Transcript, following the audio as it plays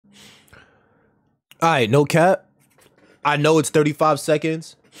All right, no cap. I know it's 35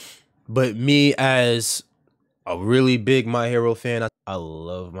 seconds, but me as a really big My Hero fan, I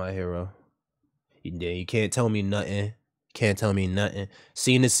love My Hero. You can't tell me nothing. Can't tell me nothing.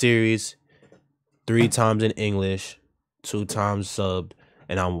 Seen the series 3 times in English, 2 times subbed,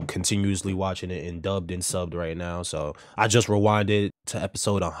 and I'm continuously watching it in dubbed and subbed right now. So I just rewinded to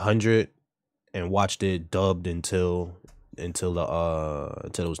episode 100 and watched it dubbed until it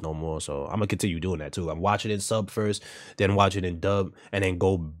was no more. So I'm gonna continue doing that too. I'm watching it sub first, then watch it in dub, and then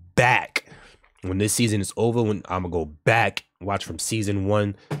go back when this season is over. When I'm gonna go back, watch from season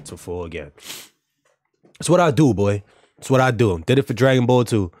 1 to 4 again. That's what I do, boy. That's what I do. Did it for Dragon Ball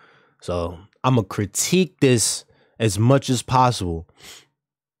too. So I'm gonna critique this as much as possible.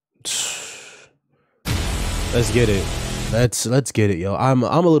 Let's get it. Let's get it, yo. I'm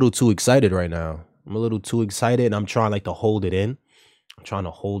a little too excited right now. I'm a little too excited, and I'm trying like to hold it in. I'm trying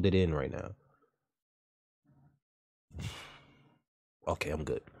to hold it in right now. Okay, I'm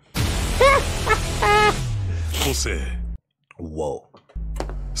good. Whoa.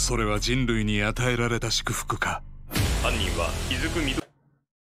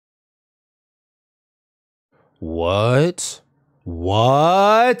 What?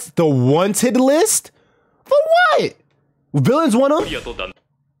 What? The wanted list? For what? Villains want him?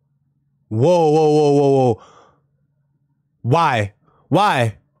 Whoa. Why?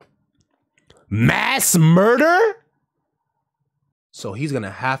 Why? Mass murder? So he's gonna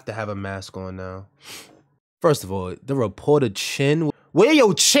have to have a mask on now. First of all, the reported chin. Where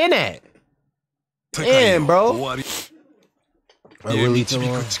your chin at? Damn, bro. I really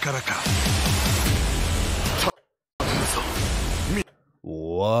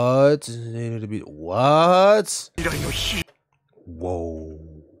What? What? Whoa.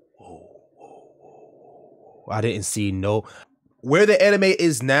 I didn't see no. Where the anime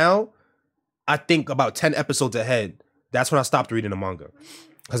is now, I think about 10 episodes ahead. That's when I stopped reading the manga.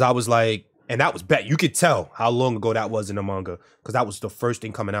 Because I was like, and that was bad. You could tell how long ago that was in the manga. Because that was the first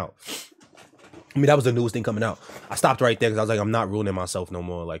thing coming out. I mean, that was the newest thing coming out. I stopped right there because I was like, I'm not ruining myself no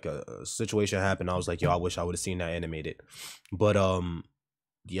more. Like a situation happened. I was like, yo, I wish I would have seen that animated. But,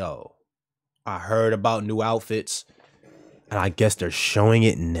 yo, I heard about new outfits. And I guess they're showing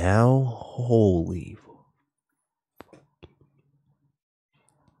it now. Holy.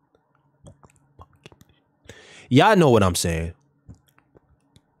 Y'all know what I'm saying.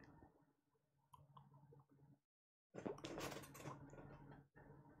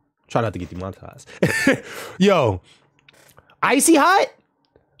 Try not to get demonetized. Yo, Icy Hot?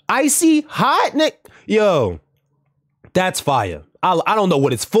 Icy Hot, Nick? Yo, that's fire. I don't know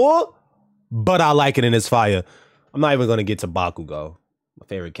what it's for, but I like it and it's fire. I'm not even going to get to Bakugo, my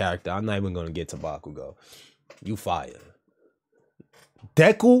favorite character. I'm not even going to get to Bakugo. You fire.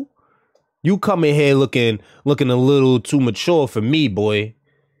 Deku? You come in here looking a little too mature for me, boy.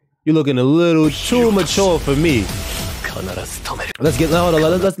 You looking a little too mature for me. Let's get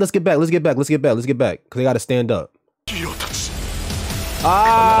back. Let's get back. Cause they gotta stand up.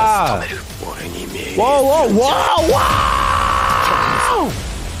 Ah! Whoa!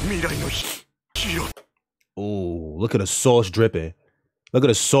 Oh, look at the sauce dripping. Look at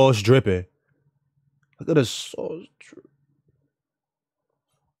the sauce dripping.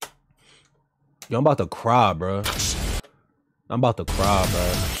 Yo, I'm about to cry, bro.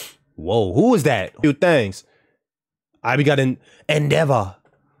 Whoa, who is that? Few things. We got an Endeavor.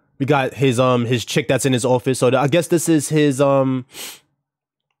 We got his chick that's in his office. So I guess this is his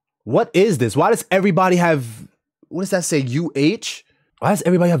what is this? Why does everybody have, what does that say? UH? Why does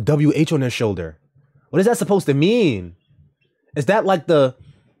everybody have WH on their shoulder? What is that supposed to mean? Is that like how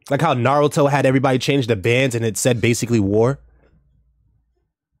Naruto had everybody change the bands and it said basically war?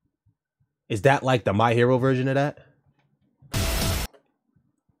 Is that like the My Hero version of that?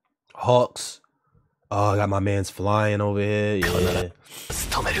 Hawks. Oh, I got my mans flying over here. Yeah.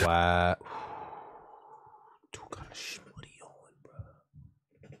 Wow. Dude got a shmutty on, bro.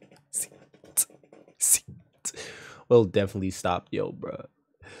 We'll definitely stop, yo, bro.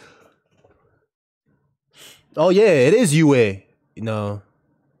 Oh, yeah, it is UA. You know.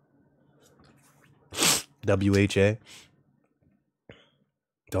 WHA.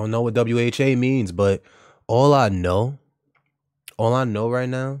 Don't know what WHA means, but all I know right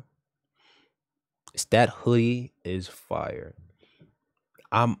now is that hoodie is fire.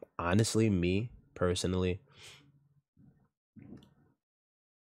 I'm honestly, me personally,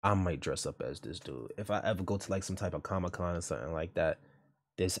 I might dress up as this dude. If I ever go to like some type of Comic-Con or something like that,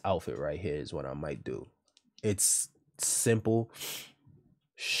 this outfit right here is what I might do. It's simple,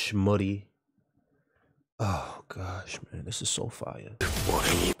 schmutty. Oh gosh, man, this is so fire.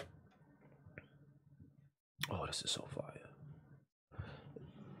 this is so fire.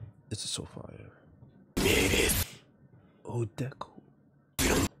 This is so fire. Oh, Deku.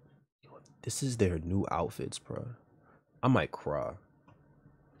 This is their new outfits, bro. I might cry.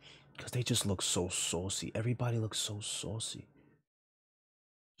 Because they just look so saucy. Everybody looks so saucy.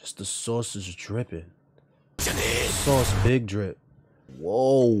 Just the sauce is dripping. Sauce big drip.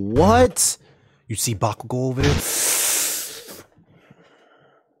 Whoa, what? You see Bakugo over there?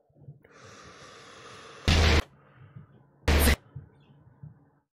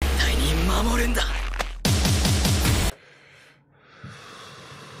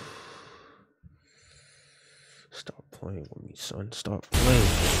 Stop playing with me, son. Stop playing.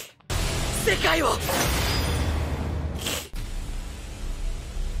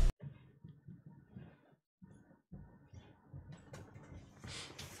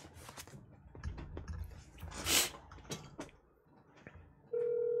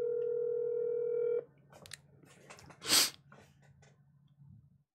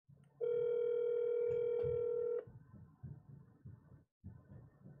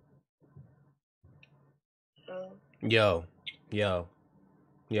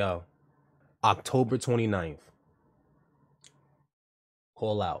 Yo. October 29th.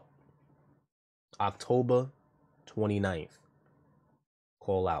 Call out. October 29th.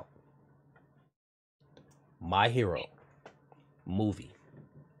 Call out. My Hero. Movie.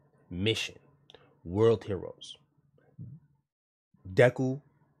 Mission. World Heroes. Deku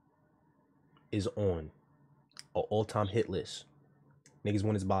is on an all-time hit list. Niggas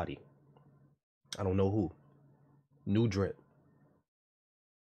want his body. I don't know who. New drip.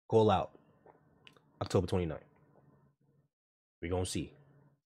 Call out. October 29th. We're gonna see.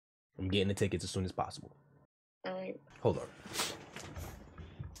 I'm getting the tickets as soon as possible. Alright. Hold on.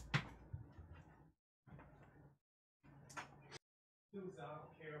 Dude, I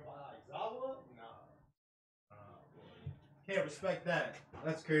don't care about Aizawa? Nah. Can't respect that.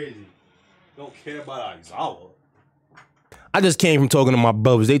 That's crazy. Don't care about Aizawa. I just came from talking to my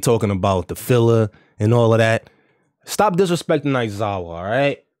brothers. They talking about the filler and all of that. Stop disrespecting Aizawa, all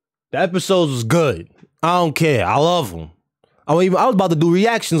right? The episodes was good. I don't care. I love them. I was about to do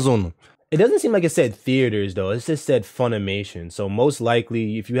reactions on them. It doesn't seem like it said theaters, though. It just said Funimation. So most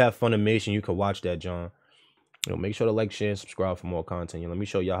likely, if you have Funimation, you could watch that, John. Make sure to like, share, and subscribe for more content. Let me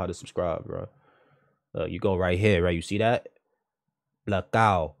show y'all how to subscribe, bro. You go right here, right? You see that?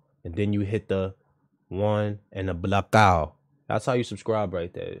 Blackout. And then you hit the 1 and the blackout. That's how you subscribe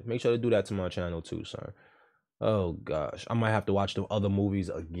right there. Make sure to do that to my channel too, son. Oh, gosh. I might have to watch the other movies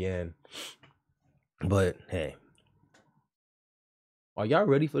again. But, hey. Are y'all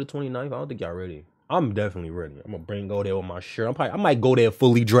ready for the 29th? I don't think y'all ready. I'm definitely ready. I'm going to go there with my shirt. I might go there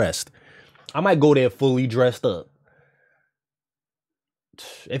fully dressed. I might go there fully dressed up.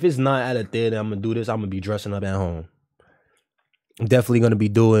 If it's not at a theater, I'm going to do this. I'm going to be dressing up at home. I'm definitely going to be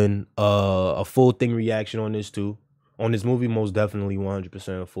doing a full thing reaction on this too. On this movie, most definitely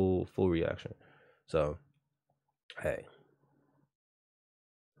 100% full reaction. So, hey.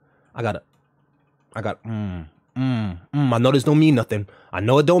 I know this don't mean nothing. I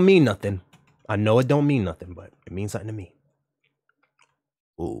know it don't mean nothing. But it means something to me.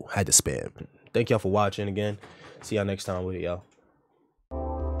 Ooh, had to spam. Thank y'all for watching again. See y'all next time with y'all.